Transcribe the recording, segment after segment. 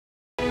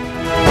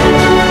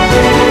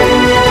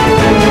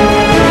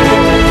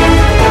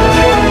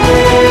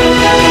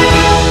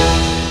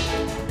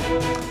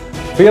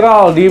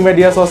Viral di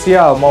media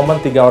sosial, momen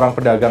 3 orang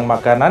pedagang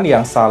makanan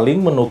yang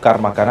saling menukar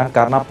makanan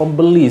karena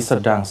pembeli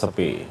sedang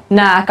sepi.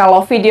 Nah,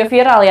 kalau video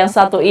viral yang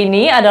satu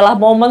ini adalah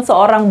momen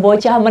seorang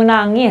bocah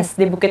menangis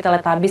di Bukit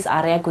Teletabis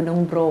area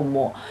Gunung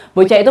Bromo.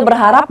 Bocah itu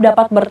berharap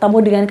dapat bertemu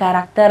dengan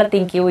karakter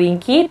Tinky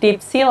Winky,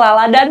 Dipsy,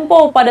 Lala, dan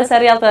Po pada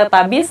serial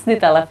Teletabis di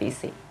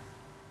televisi.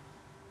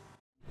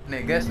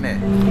 Nih guys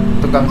nih,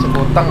 tukang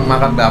sekutang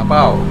makan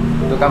bapau,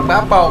 tukang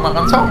bapau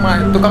makan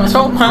somai, tukang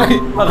somai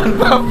makan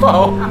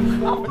bapau.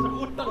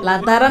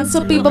 Lantaran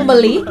sepi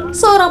pembeli,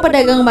 seorang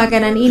pedagang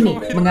makanan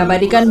ini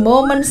mengabadikan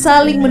momen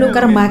saling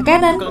menukar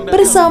makanan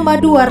bersama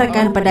 2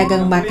 rekan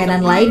pedagang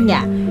makanan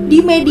lainnya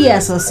di media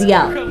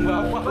sosial.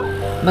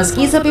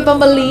 Meski sepi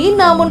pembeli,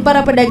 namun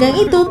para pedagang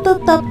itu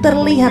tetap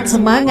terlihat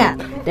semangat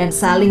dan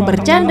saling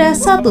bercanda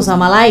satu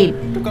sama lain.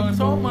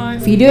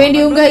 Video yang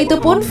diunggah itu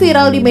pun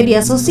viral di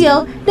media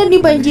sosial dan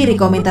dibanjiri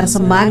komentar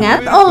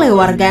semangat oleh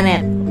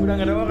warganet.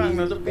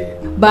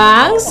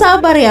 "Bang,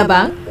 sabar ya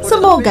bang,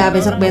 semoga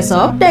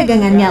besok-besok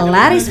dagangannya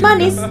laris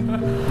manis."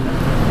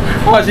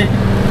 Masih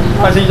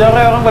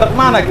sore orang pada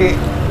kemana Ki?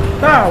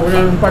 Tahu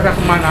yang pada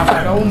kemana,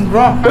 pada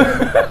umroh.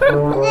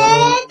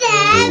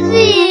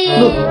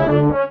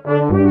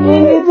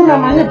 Ini itu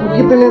namanya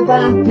Bukit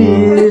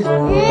Teletabis,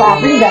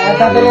 tapi nggak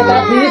ada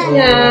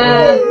teletabisnya.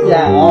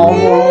 Ya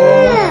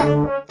Allah.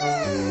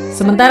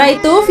 Sementara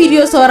itu,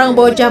 video seorang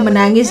bocah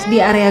menangis di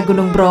area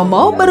Gunung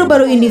Bromo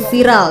baru-baru ini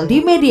viral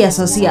di media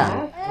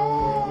sosial.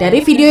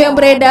 Dari video yang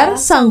beredar,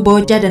 sang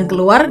bocah dan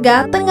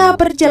keluarga tengah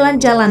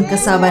berjalan-jalan ke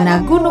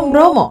sabana Gunung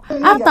Bromo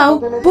atau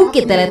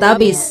Bukit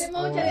Teletabis.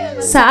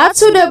 Saat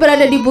sudah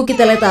berada di Bukit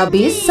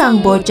Teletabis,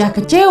 sang bocah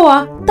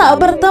kecewa tak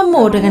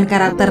bertemu dengan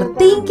karakter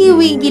Tinky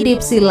Winky,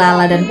 Dipsy,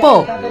 Lala, dan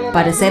Po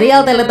pada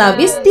serial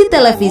Teletabis di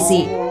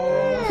televisi.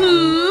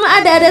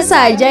 Ada-ada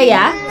saja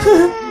ya.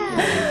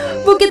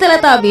 Bukit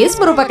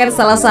Teletabis merupakan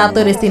salah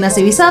satu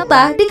destinasi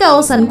wisata di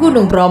kawasan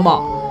Gunung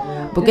Bromo.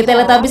 Bukit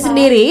Teletabis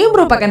sendiri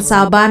merupakan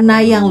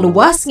sabana yang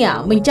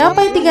luasnya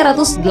mencapai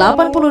 382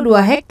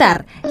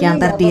 hektar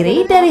yang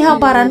terdiri dari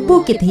hamparan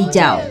bukit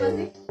hijau.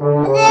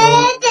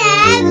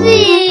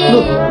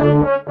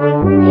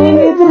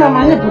 Ini itu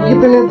namanya Bukit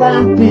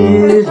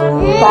Teletabis,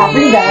 tapi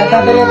nggak ada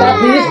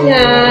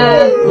teletabisnya.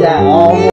 Ya Allah.